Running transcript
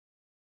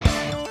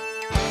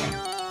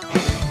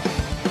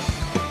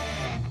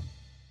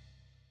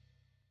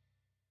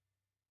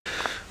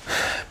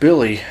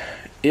Billy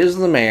is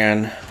the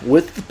man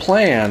with the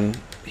plan.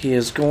 He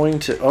is going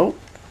to... Oh,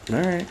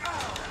 alright.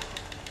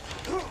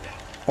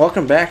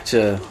 Welcome back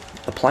to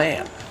the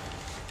plan.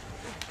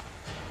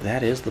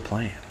 That is the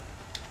plan.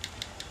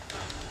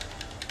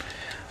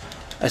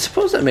 I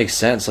suppose that makes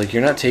sense. Like,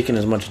 you're not taking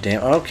as much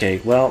damage. Okay,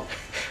 well...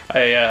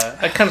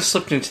 I kind of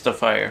slipped into the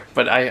fire,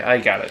 but I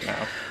got it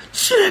now.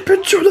 Slip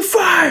into the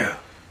fire!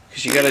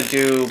 Because you gotta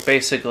do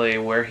basically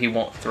where he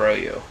won't throw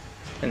you.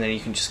 And then you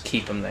can just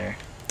keep him there.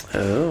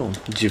 Oh,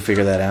 did you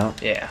figure that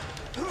out? Yeah.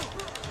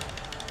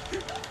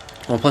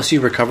 Well, plus you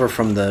recover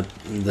from the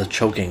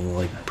choking,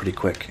 like, pretty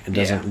quick. It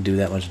doesn't do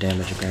that much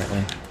damage,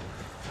 apparently.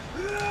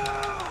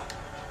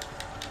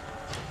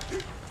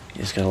 You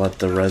just gotta let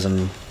the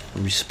resin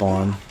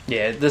respawn.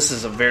 Yeah, this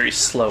is a very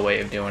slow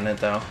way of doing it,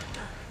 though.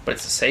 But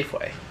it's a safe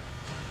way.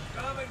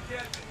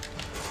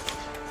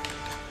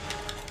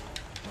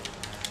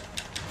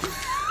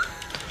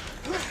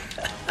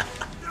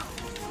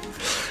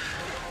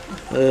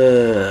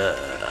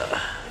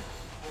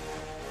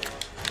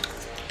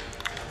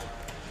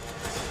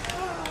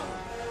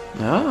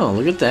 Oh,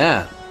 look at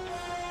that.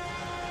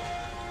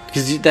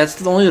 Because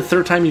that's only the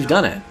third time you've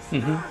done it.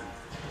 Mm-hmm.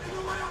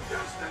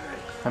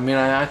 I mean,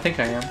 I think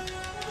I am.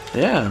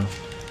 Yeah.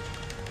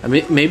 I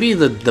mean, maybe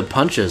the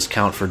punches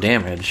count for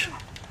damage.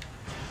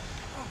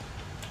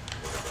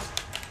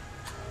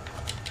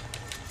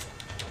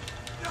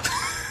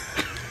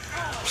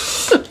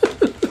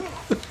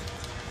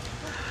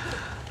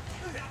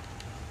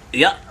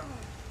 Yeah.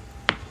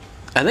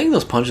 I think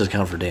those punches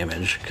count for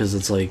damage, because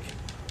it's like...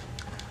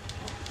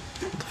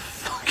 What the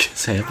fuck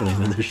is happening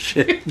with this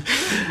shit?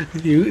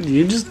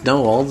 You just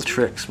know all the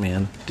tricks,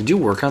 man. Did you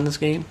work on this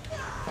game?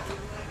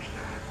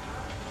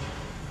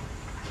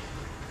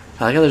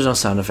 I like how there's no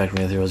sound effect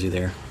when he throws you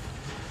there.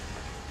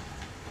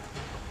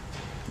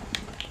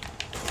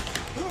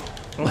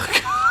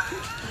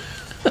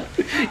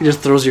 He just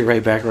throws you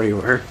right back where you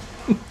were.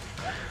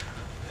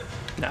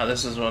 Now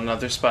this is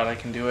another spot I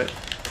can do it.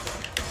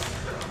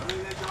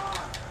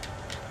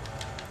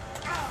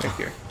 Right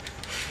here.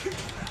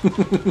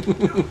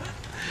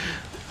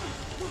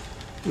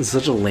 It's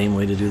such a lame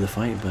way to do the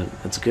fight, but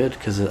it's good,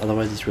 because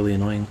otherwise it's really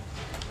annoying.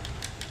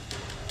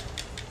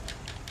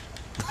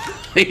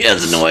 He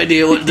has no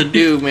idea what to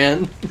do,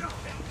 man.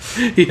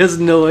 He has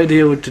no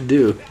idea what to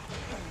do.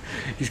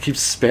 He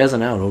keeps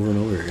spazzing out over and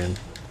over again.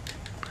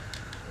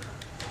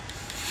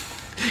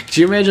 Could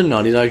you imagine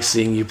Naughty Dog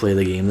seeing you play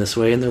the game this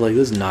way, and they're like,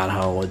 this is not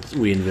how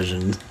we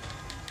envisioned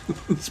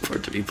this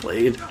part to be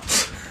played.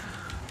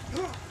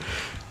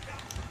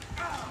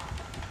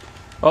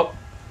 Oh.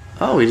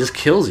 Oh, he just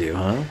kills you,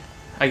 huh?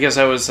 I guess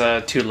I was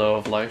too low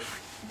of life.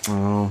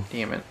 Oh.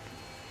 Damn it.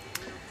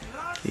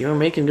 You were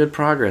making good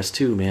progress,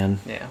 too, man.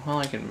 Yeah, well,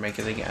 I can make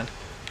it again.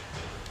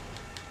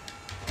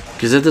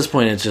 Because at this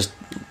point, it's just...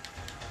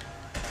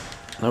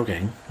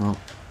 Okay, well,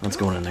 that's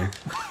going in there.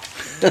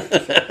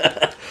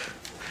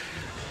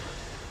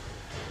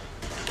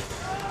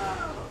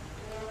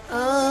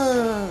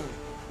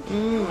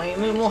 My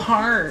little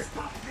heart.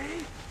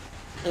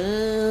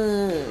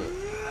 Oh,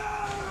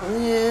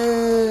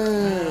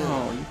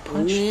 you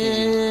punched me.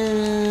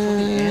 What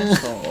an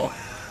asshole.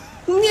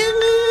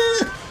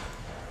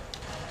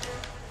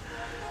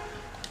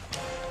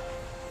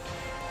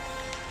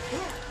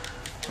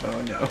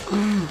 Oh no.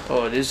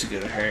 Oh, it is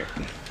gonna hurt.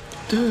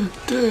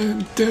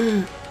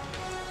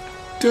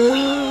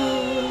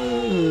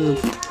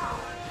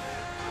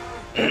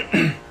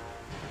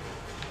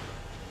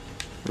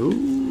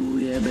 Ooh,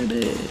 yeah, baby.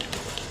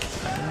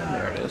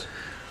 There it is.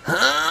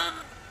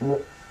 You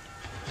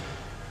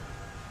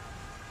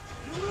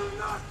will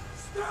not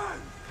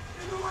stand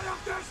in the way of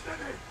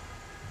destiny.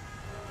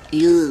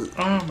 Ew.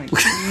 Oh my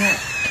god.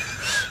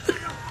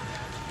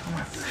 Oh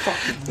my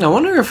fucking... I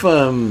wonder if,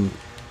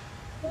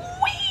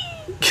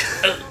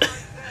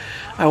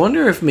 I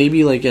wonder if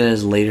maybe, like, in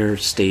his later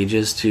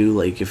stages, too,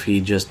 like, if he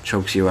just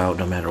chokes you out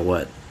no matter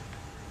what.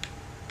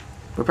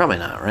 But probably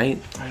not,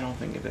 right? I don't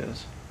think it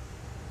is.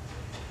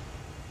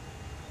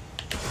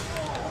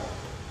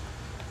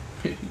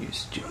 You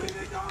stupid.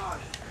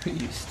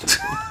 You stupid.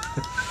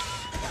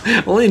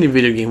 Only in a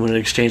video game would an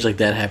exchange like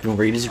that happen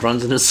where he just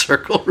runs in a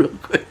circle real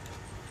quick.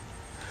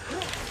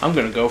 I'm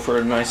gonna go for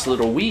a nice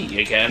little wee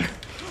again.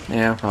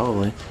 Yeah,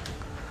 probably.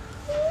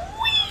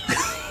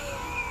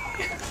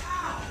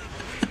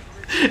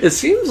 It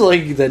seems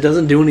like that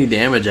doesn't do any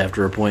damage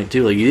after a point,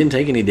 too. Like, you didn't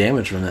take any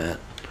damage from that.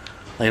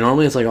 Like,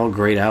 normally it's like all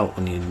grayed out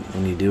when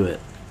you do it.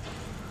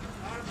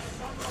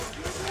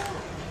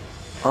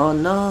 Oh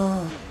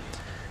no!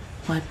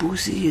 My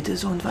pussy, it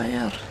is on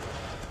fire.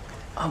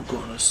 I'm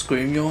gonna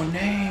scream your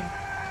name.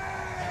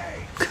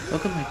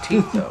 Look at my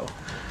teeth, though.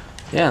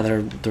 Yeah,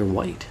 they're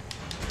white.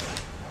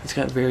 He's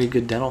got very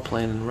good dental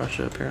plan in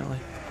Russia, apparently.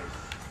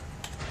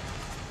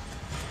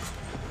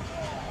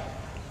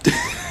 Did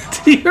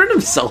he hurt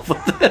himself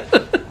with that?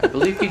 I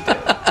believe he did.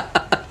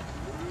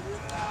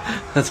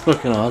 That's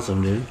fucking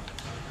awesome, dude.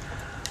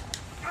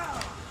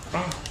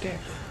 Oh, damn.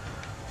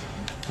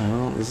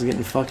 Oh, this is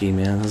getting fucky,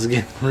 man. This is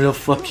getting real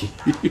fucky.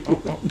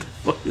 What the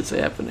fuck is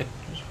happening?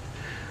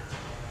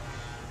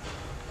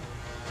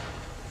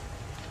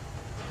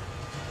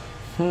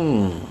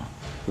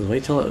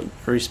 Wait till it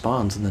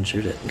respawns and then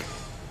shoot it.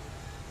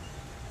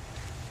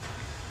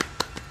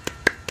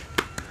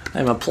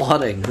 I'm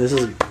applauding. This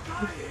is...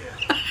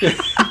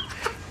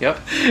 Yep.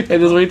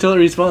 And just wait till it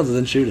respawns and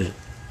then shoot it.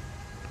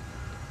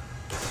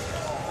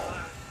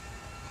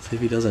 See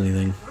if he does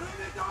anything.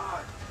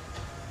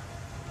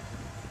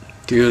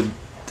 Dude,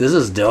 this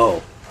is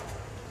dope.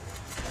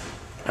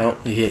 Oh,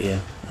 he hit you.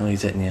 Oh,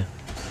 he's hitting you.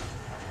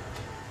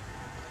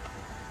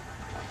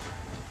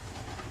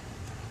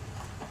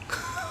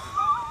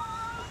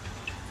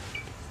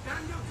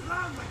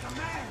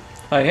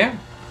 I am.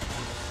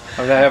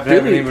 I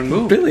haven't even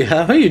moved. Billy,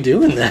 how are you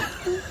doing that?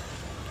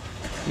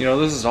 You know,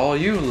 this is all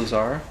you,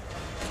 Lazar.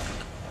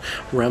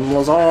 Rem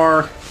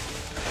Lazar.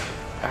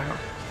 Ow.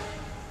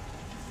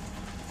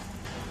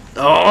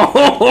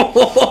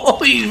 Oh,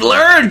 he's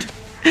learned.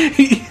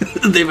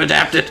 They've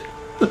adapted.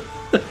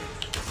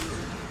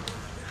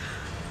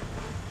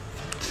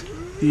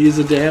 He is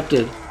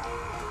adapted.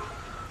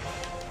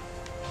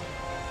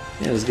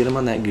 Yeah, just get him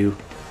on that goo.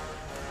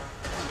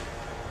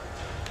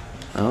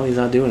 Oh, he's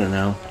not doing it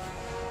now.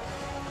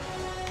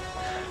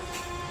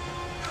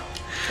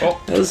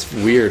 Oh, That's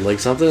weird. Like,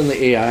 something in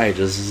the AI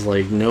just is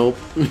like, nope,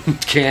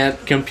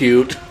 can't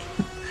compute.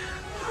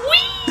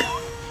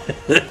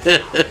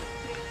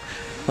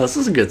 Well, this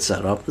is a good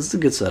setup. This is a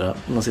good setup.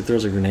 Unless he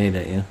throws a grenade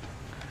at you.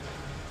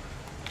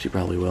 Which he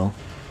probably will.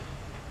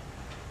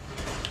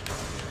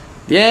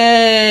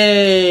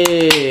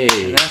 Yay!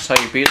 and that's how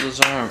you beat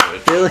Lazar.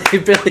 Billy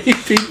beat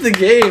the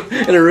game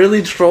in a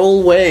really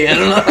troll way. I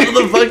don't know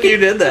how the fuck you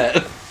did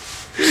that.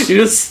 You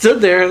just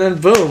stood there and then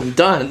boom,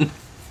 done.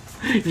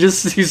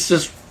 He's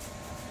just...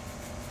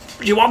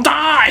 You won't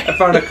die! I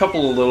found a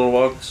couple of little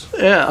ones.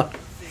 Yeah.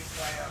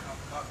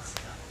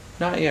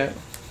 Not yet.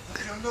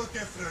 You're no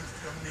different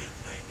from me,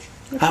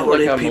 lady. How like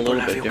many I'm a people little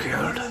have bit you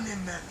different. killed? How many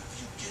men have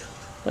you killed?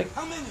 Like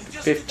How many?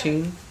 Just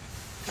 15.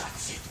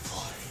 That's it,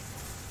 boy.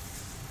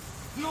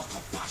 No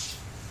compassion.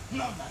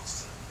 No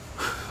mercy.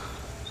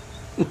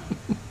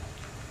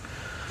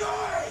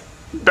 Die!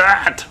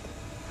 That!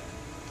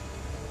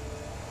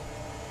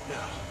 No.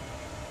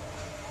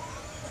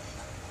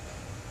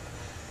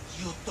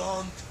 You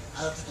don't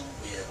have the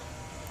will.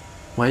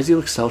 Why does he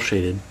look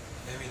cel-shaded?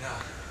 Maybe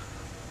not.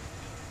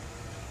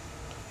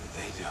 But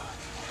they do it.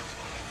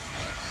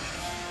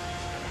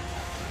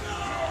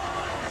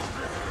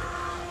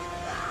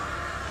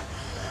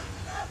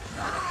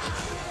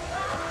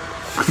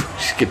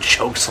 Just get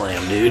choke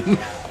slam, dude.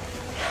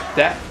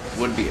 That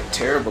would be a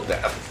terrible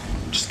death.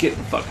 Just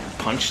getting fucking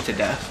punched to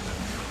death.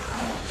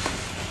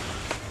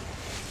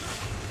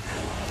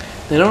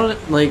 They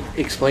don't, like,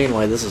 explain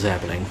why this is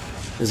happening.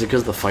 Is it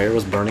because the fire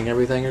was burning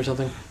everything or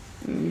something?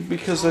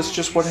 Because that's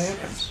just what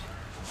happens.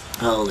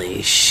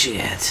 Holy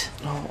shit.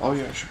 Oh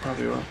yeah, I should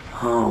probably run.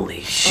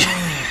 Holy shit.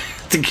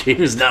 The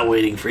game is not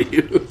waiting for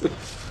you.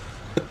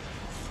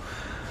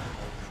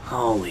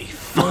 Holy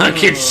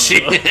fucking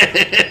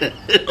shit.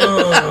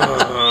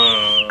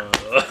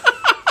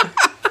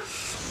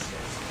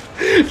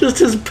 Just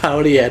his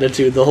pouty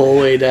attitude the whole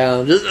way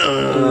down. Just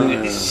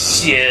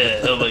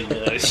Shit! Oh my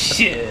god!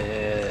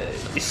 Shit!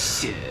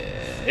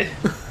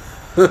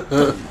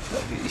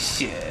 Fucking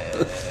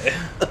shit!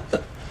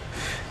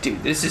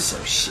 Dude, this is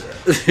so shit.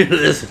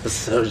 this is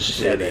so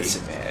Shit,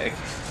 shitty. Mac.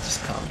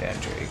 Just calm down,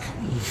 Drake.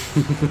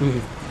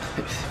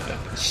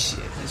 Fucking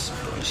shit. This is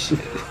bullshit.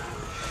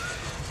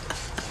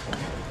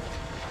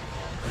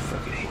 I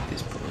fucking hate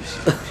this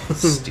bullshit. I'm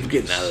Stupid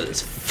getting out of shit.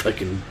 this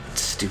fucking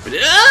stupid.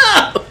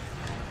 Ah!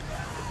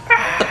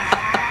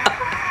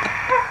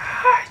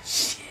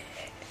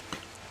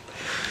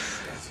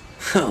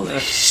 Holy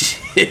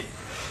shit.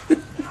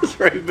 It's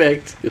right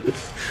back to it.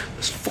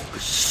 This fucking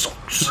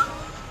sucks.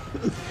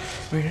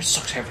 I mean, it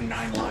sucks having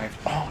 9 lives.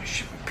 Oh,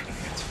 shit, my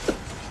pants.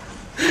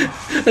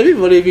 That'd be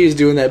funny if he's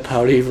doing that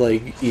pouty,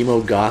 like,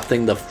 emo goth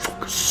thing. The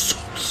fuck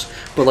sucks.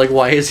 But, like,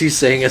 why is he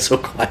saying it so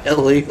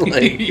quietly?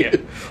 Like, Yeah.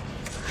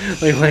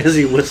 like, why is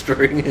he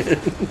whispering it?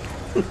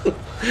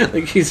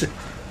 Like, he's in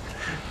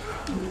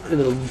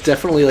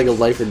definitely, like, a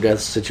life or death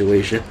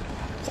situation.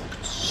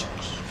 Fucking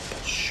sucks.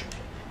 Bullshit. I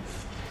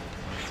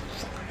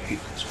fucking hate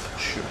this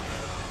bullshit.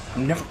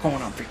 I'm never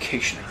going on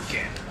vacation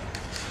again.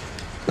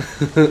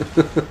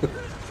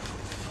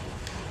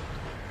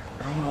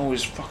 Everyone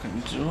always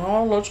fucking,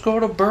 oh, let's go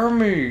to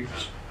Burmese.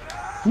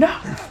 No,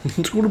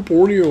 Let's go to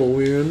Borneo,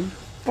 man.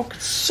 fucking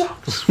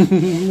sucks. Go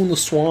in the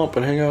swamp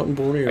and hang out in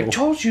Borneo. I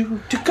told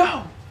you to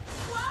go.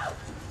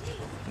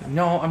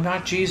 No, I'm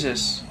not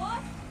Jesus.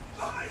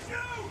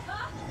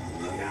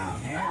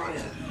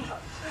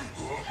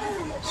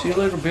 See you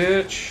later,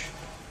 bitch.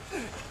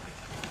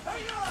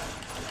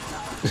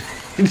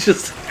 He's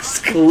just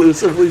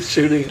exclusively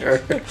shooting her.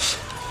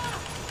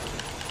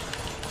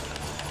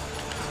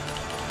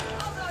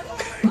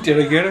 Did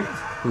I get her?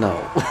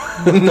 No.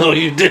 No,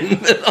 you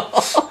didn't at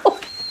all.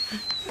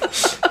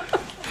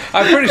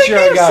 I'm pretty sure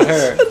I got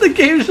her. The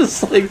game's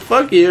just like,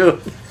 fuck you.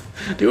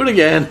 Do it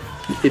again,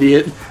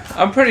 idiot.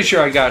 I'm pretty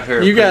sure I got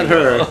her. You got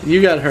pretty her. well.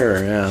 You got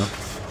her, yeah.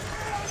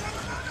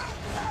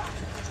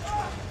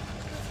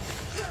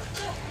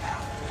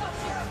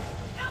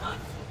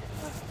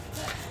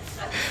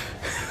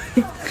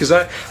 because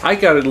I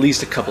got at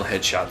least a couple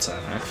headshots on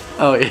her.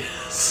 Oh,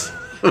 yes.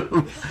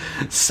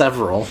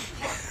 Several.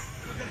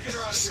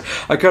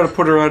 I gotta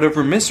put her out of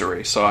her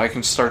misery so I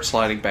can start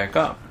sliding back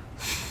up.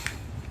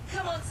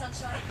 Come on,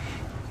 sunshine.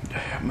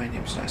 My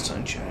name's not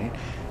Sunshine.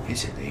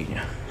 It's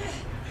Elena.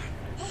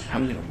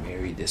 I'm gonna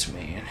marry this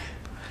man.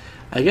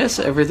 I guess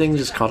everything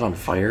just caught on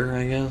fire,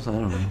 I guess. I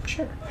don't know.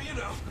 Sure. You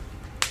know,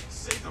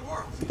 save the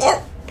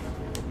world.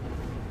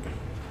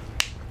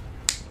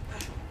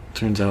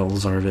 Turns out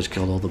Lazarevich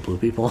killed all the blue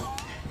people.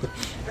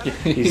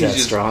 He's that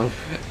just- strong.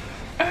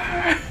 We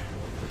gotta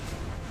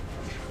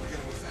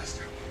move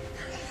faster.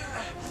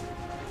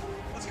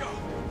 Let's go.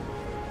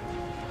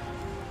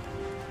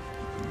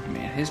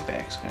 Man, his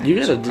back's gonna You be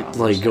gotta, so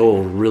like, go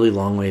a really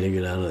long way to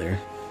get out of there.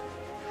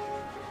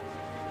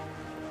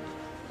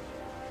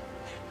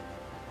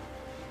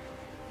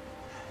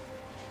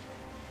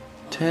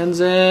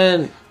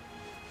 Tenzin!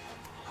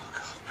 Oh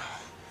God,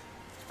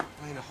 no.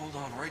 Elena, hold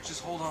on, all right?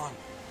 Just hold on.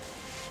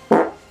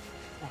 Come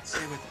on,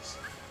 stay with us.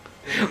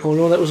 Oh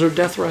no, that was her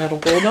death rattle.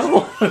 Oh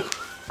no!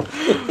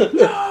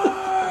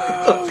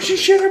 Oh, she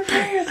shit her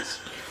pants.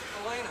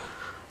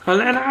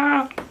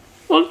 Elena.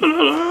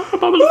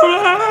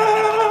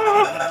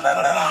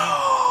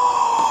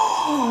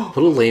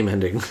 What a lame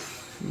ending.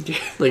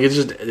 Like, it's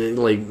just,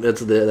 like,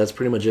 that's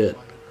pretty much it.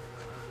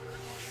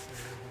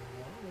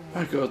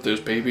 I got this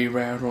baby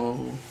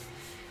rattle.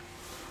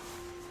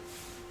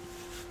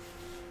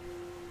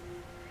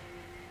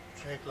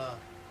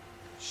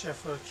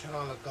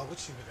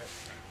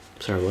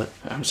 Sorry, what?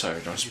 I'm sorry,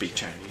 I don't speak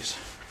Chinese.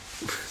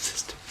 It's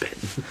just a bit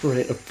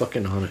right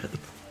fucking on it.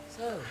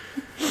 So,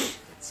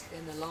 it's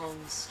been a long,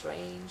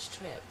 strange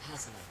trip,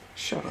 hasn't it?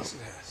 Shut up. Yes,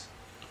 it has.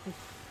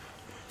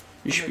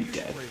 You should be You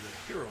dead. play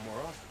the hero more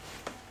often.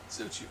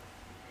 Suits you.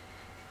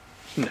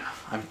 No,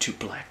 I'm too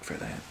black for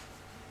that.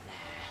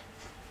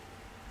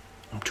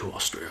 I'm too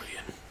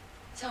Australian.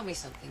 Tell me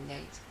something,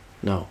 Nate.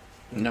 No.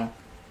 No.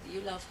 Do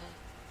you love her?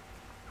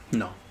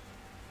 No.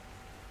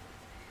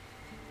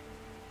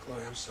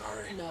 Chloe, I'm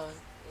sorry. No,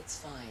 it's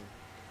fine.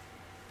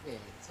 Really,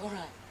 it's all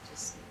right.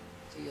 Just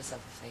do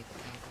yourself a favor,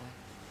 cowboy.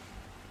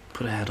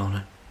 Put a hat on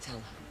it. Tell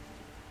her.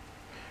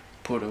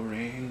 Put a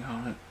ring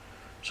on it.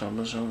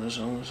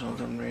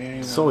 Something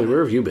ring. Sully,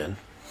 where have you been?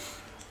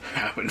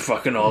 I've been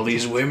fucking all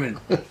these women.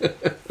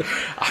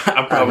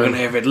 I'm probably gonna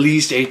have at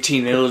least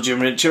 18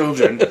 illegitimate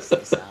children.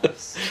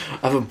 Yourselves.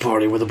 I have a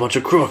party with a bunch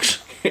of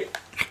crooks.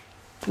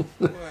 Well,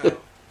 look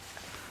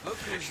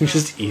who's He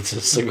just eats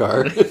a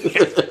cigar. Stubborn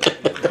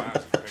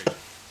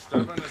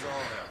as all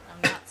hell.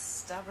 I'm not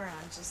stubborn,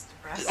 I'm just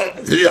depressed.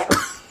 Yeah.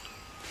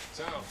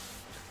 So,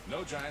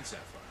 no giant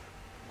sapphire.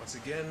 Once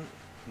again,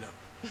 no.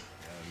 And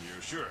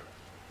you're sure?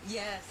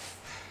 Yes.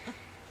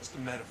 Just a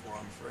metaphor,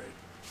 I'm afraid.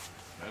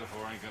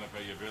 Metaphor ain't gonna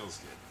pay your bills,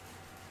 kid.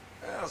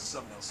 Well,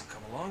 something else will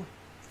come along.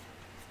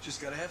 Just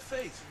gotta have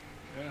faith.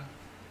 Yeah.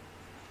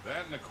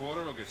 That and a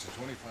quarter will get you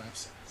 25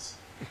 cents.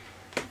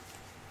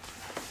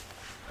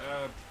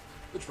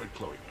 Which way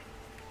Chloe went?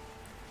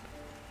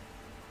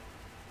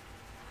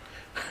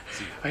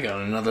 See ya. I got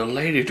another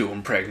lady to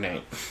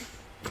impregnate.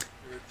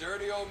 You're a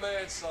dirty old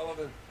man,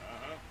 Sullivan.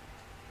 Uh-huh.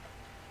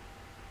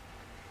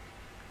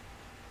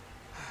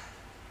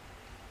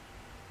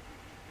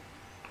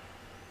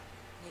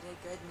 You did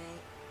good,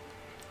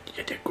 Nate.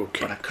 You did good,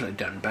 kid. But I could have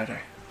done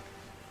better.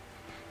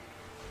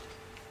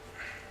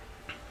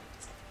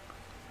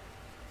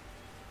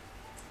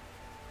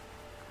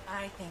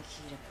 I think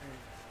he'd approve.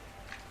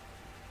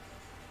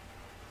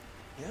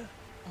 Yeah.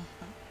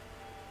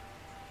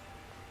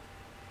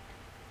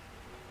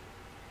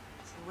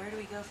 So where do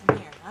we go from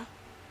here, huh?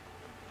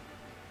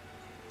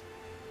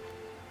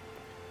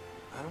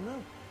 I don't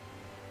know.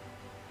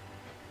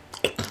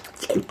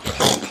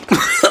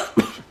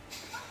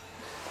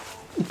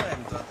 I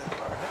haven't thought that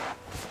far ahead.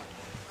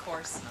 Of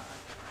course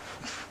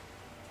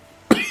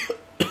not.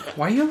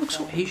 Why you look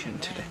so Asian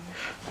today?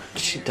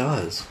 She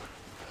does.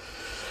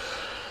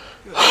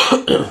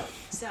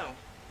 So,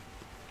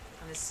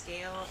 on a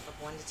scale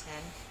of 1 to 10,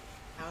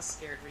 how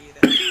scared were you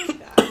that I would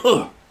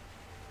die?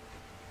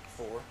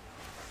 4.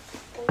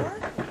 4?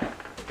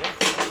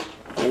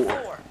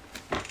 4.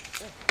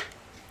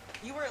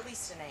 You were at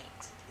least an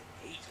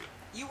 8. 8.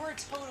 You were a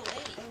total 8.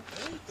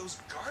 8? Those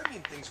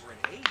guardian things were an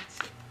 8.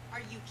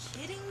 Are you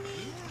kidding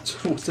me?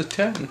 So what's a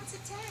 10? What's a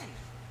 10?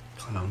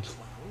 Clowns.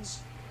 Clowns.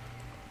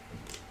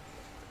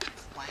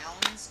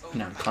 Clowns over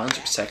No, my clowns are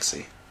neck?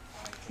 sexy.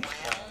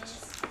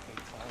 Clowns?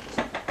 Clowns.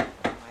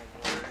 My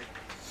word.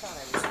 Thought I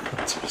was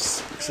That's so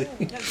sexy. No,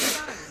 you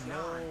thought I was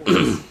not. Yes, you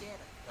did.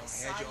 I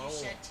saw had you you all.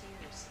 shed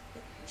tears.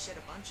 You shed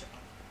a bunch of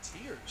them.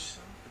 Tears.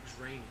 It was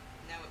raining.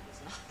 No, it was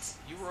not.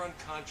 You were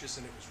unconscious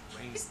and it was It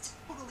raining. was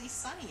totally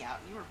sunny out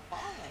and you were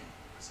bawling.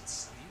 Was it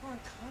sunny? You were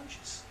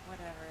unconscious.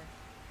 Whatever.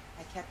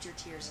 I kept your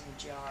tears in a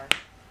jar.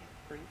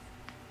 Proof.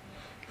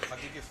 I'll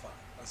give you 5.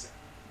 How's that?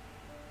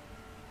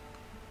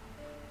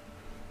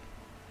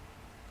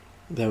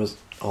 That was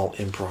all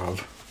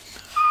improv.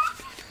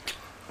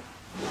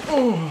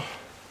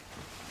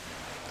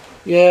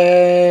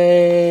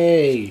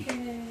 Yay!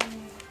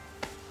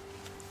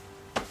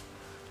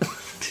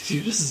 Did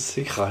you just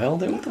say Kyle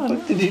there? What the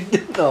fuck did you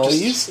do? No,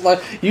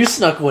 you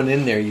snuck one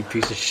in there, you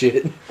piece of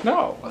shit.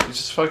 No, it's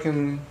just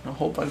fucking a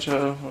whole bunch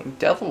of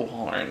devil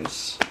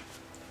horns.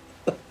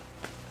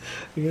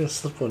 You're gonna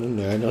slip one in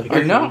there. I know.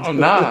 No, I'm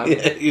not.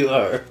 Yeah, you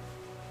are.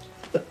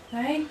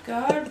 Thank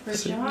God for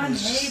John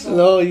Hable.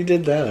 No, you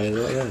did that. I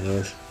know.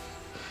 Yeah.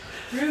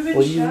 Reuben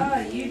Well, Shaw,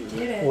 you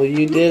did it. Well,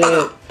 you did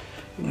it.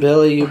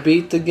 Billy, you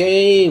beat the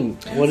game.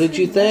 What did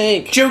you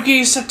think?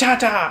 Juki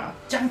Satata!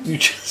 You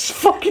just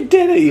fucking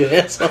did it, you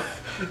asshole.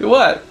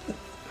 What?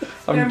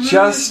 I'm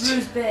just...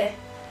 Ruse Bay.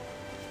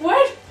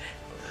 What?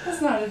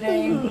 That's not a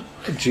name.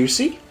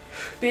 Juicy?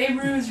 Babe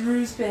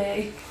Ruse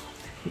Bay.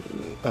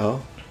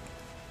 Oh.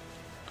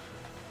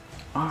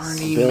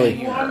 Arnie Billy.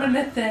 Mayer.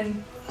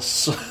 Womanathan.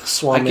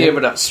 Swami, I gave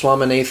it a-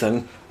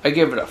 Swaminathan. I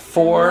give it a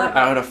 4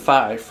 out of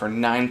 5 for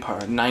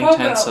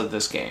 9/10 of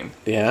this game.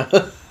 Yeah.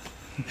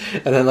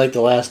 And then, like,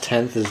 the last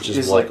 10th is just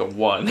It's what? like a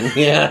 1.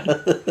 Yeah.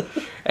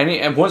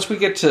 And once we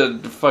get to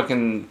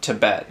fucking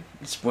Tibet,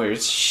 it's where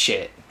it's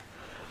shit.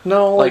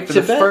 No, Like, for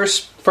Tibet?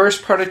 the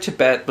first part of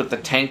Tibet with the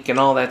tank and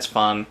all, that's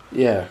fun.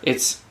 Yeah.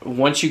 It's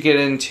once you get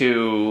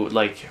into,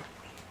 like,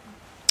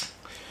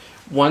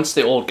 once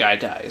the old guy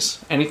dies,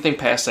 anything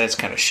past that's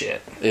kind of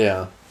shit.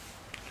 Yeah.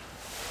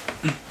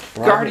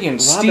 Guardian, Robin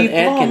Steve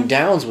Atkin Bloom.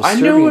 Downs was I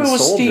Serbian knew it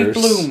was soldiers.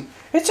 Steve Bloom.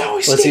 It's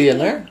always Was Steve he in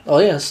Bloom. there? Oh,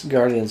 yes.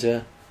 Guardians,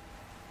 yeah.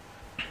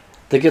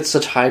 They get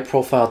such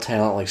high-profile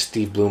talent like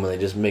Steve Bloom, and they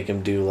just make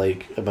him do,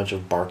 like, a bunch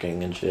of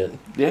barking and shit.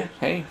 Yeah,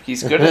 hey,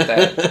 he's good at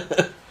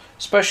that.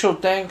 Special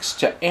thanks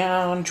to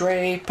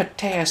Andre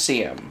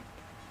Potassium.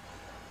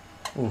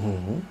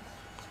 Mm-hmm.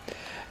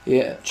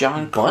 Yeah.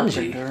 John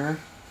Bungie. Carpenter.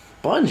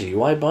 Bungie?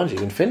 Why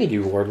Bungie? Infinity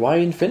Ward? Why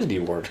Infinity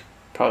Ward?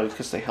 Probably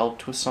because they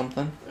helped with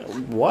something.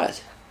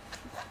 What?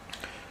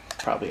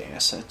 Probably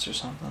assets or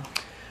something.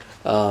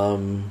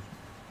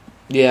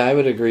 Yeah, I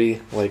would agree.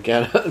 Like,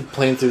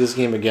 playing through this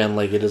game again,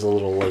 like, it is a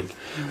little,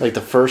 like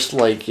the first,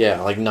 like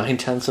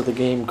 9/10 of the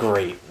game,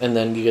 great. And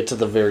then you get to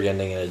the very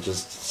ending and it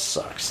just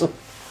sucks. It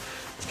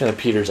kind of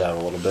peters out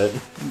a little bit.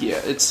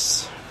 Yeah,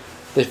 it's...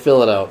 They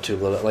fill it out too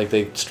little, like,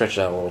 they stretch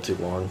it out a little too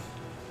long.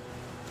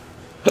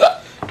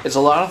 It's a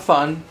lot of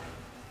fun.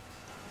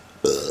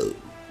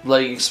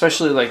 Like,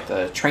 especially, like,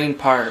 the train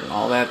part and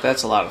all that,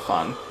 that's a lot of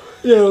fun.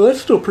 Yeah, well,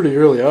 that's still pretty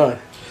early on.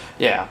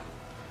 Yeah.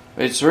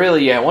 It's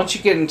really, yeah, once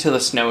you get into the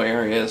snow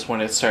areas when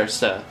it starts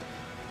to...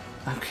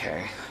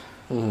 Okay.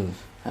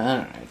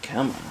 Alright,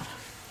 come on.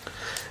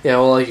 Yeah,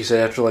 well, like you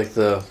said, after, like,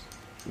 the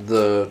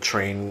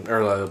train,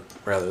 or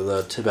rather,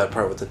 the Tibet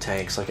part with the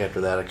tanks, like,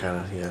 after that, it kind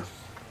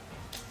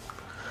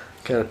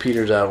of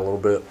peters out a little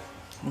bit.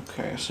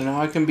 Okay, so now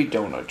I can be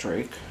Donut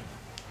Drake.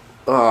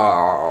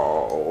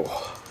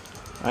 Oh.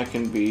 I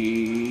can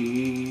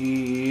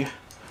be...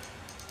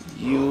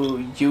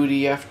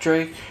 UDF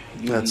Drake.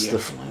 That's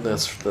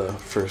UDF the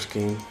first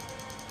game.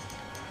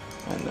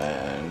 And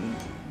then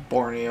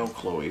Borneo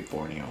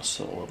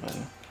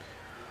Sullivan.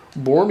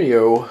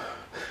 Borneo.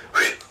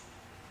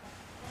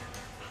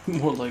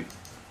 More like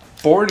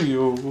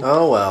Borneo.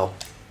 Oh well.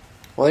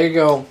 Well, there you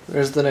go.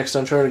 There's the next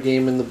Uncharted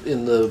game in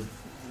the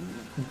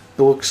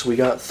books. We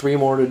got 3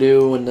 more to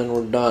do, and then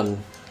we're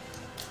done.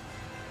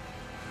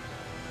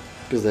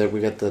 Because we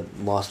got the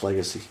Lost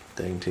Legacy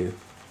thing too,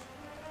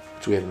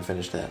 which we haven't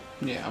finished that.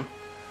 Yeah.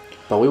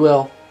 But we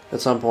will at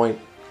some point.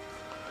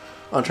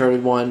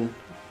 Uncharted 1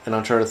 and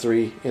Uncharted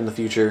 3 in the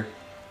future.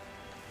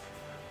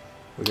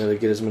 We gotta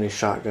get as many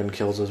shotgun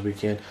kills as we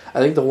can. I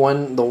think the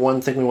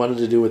one thing we wanted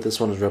to do with this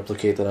one is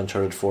replicate that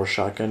Uncharted 4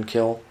 shotgun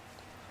kill.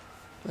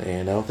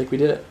 And I don't think we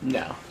did it.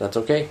 No. That's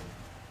okay.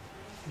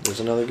 There's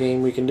another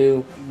game we can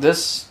do.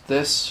 This.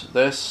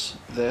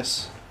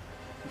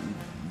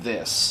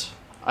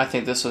 I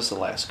think this was the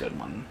last good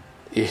one.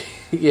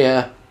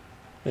 Yeah.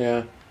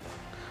 Yeah.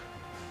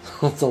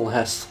 The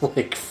last,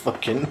 like,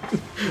 fucking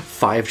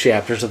 5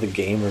 chapters of the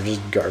game are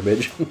just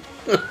garbage.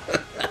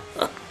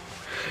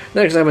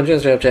 Next time on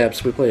Chinstrap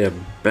Chaps, we play a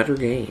better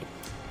game.